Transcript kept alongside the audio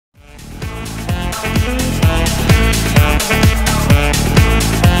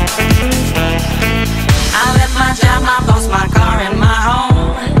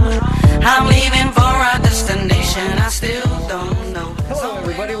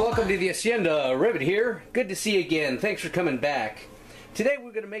welcome to the Hacienda. Rivet here. Good to see you again. Thanks for coming back. Today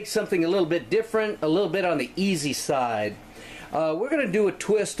we're going to make something a little bit different, a little bit on the easy side. We're going to do a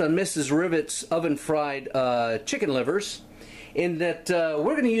twist on Mrs. Rivet's oven-fried chicken livers, in that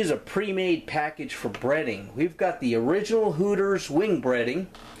we're going to use a pre-made package for breading. We've got the original Hooters wing breading,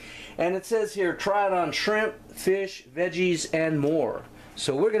 and it says here, try it on shrimp, fish, veggies, and more.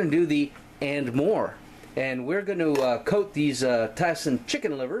 So we're going to do the and more. And we're going to coat these Tyson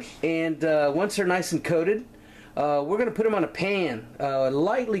chicken livers, and once they're nice and coated, we're going to put them on a pan,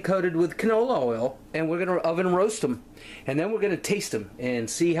 lightly coated with canola oil, and we're going to oven roast them. And then we're going to taste them and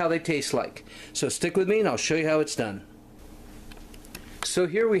see how they taste like. So stick with me and I'll show you how it's done. So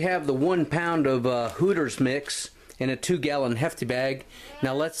here we have the 1 pound of Hooters mix in a 2-gallon hefty bag.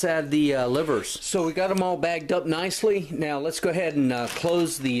 Now let's add the livers. So we got them all bagged up nicely. Now let's go ahead and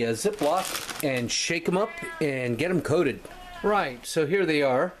close the Ziploc and shake them up and get them coated. Right, so here they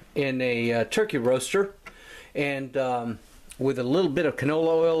are in a turkey roaster, and with a little bit of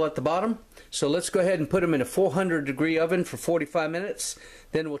canola oil at the bottom. So let's go ahead and put them in a 400-degree oven for 45 minutes,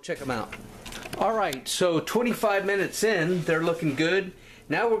 then we'll check them out. Alright, so 25 minutes in, they're looking good.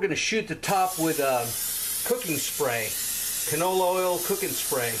 Now we're going to shoot the top with cooking spray, canola oil cooking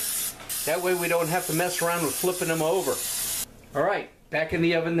spray. That way we don't have to mess around with flipping them over. Alright, back in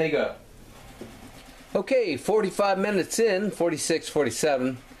the oven they go. Okay, 45 minutes in, 46,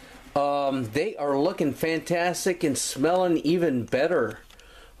 47. They are looking fantastic and smelling even better.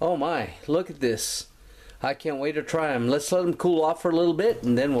 Oh my, look at this. I can't wait to try them. Let's let them cool off for a little bit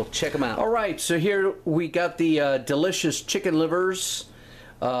and then we'll check them out. Alright, so here we got the delicious chicken livers.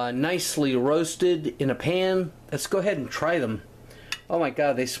 Nicely roasted in a pan. Let's go ahead and try them. Oh my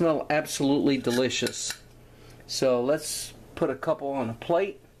god, they smell absolutely delicious. So let's put a couple on a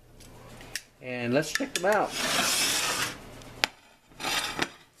plate and let's check them out.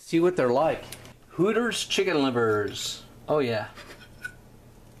 See what they're like. Hooters chicken livers. Oh yeah.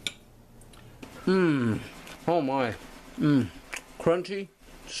 Oh my. Crunchy,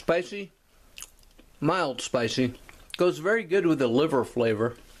 spicy, mild spicy. Goes very good with the liver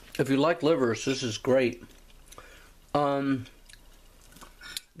flavor. If you like livers, this is great. There's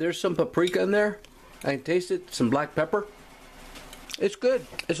some paprika in there. I can taste it. Some black pepper. It's good.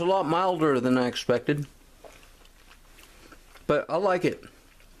 It's a lot milder than I expected, but I like it.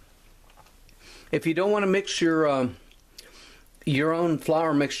 If you don't want to mix your own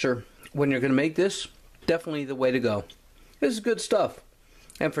flour mixture when you're going to make this, definitely the way to go. This is good stuff.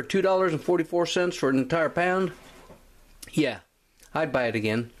 And for $2.44 for an entire pound, yeah, I'd buy it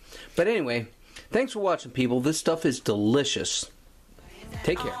again. But anyway, thanks for watching, people. This stuff is delicious.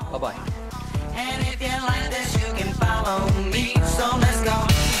 Take care. Bye-bye. And if you like this, you can follow me. So let's go.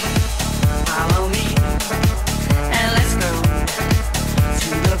 Follow me.